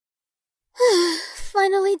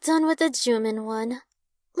Finally done with the Juman one.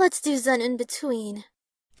 Let's do Zen in between.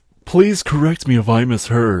 Please correct me if I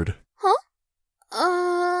misheard.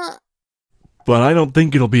 Huh? But I don't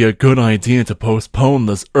think it'll be a good idea to postpone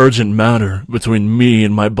this urgent matter between me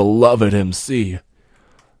and my beloved MC.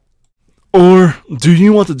 Or do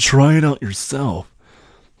you want to try it out yourself?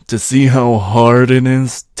 To see how hard it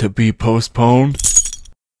is to be postponed?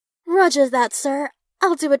 Roger that, sir.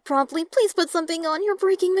 I'll do it promptly. Please put something on. You're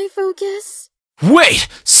breaking my focus. Wait!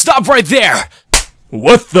 Stop right there!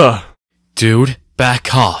 What the? Dude,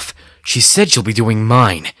 back off. She said she'll be doing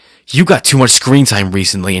mine. You got too much screen time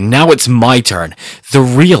recently, and now it's my turn, the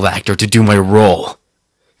real actor, to do my role.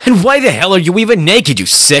 And why the hell are you even naked, you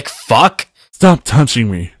sick fuck? Stop touching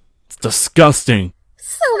me. It's disgusting.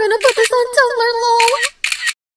 So gonna put this on Tumblr, lol.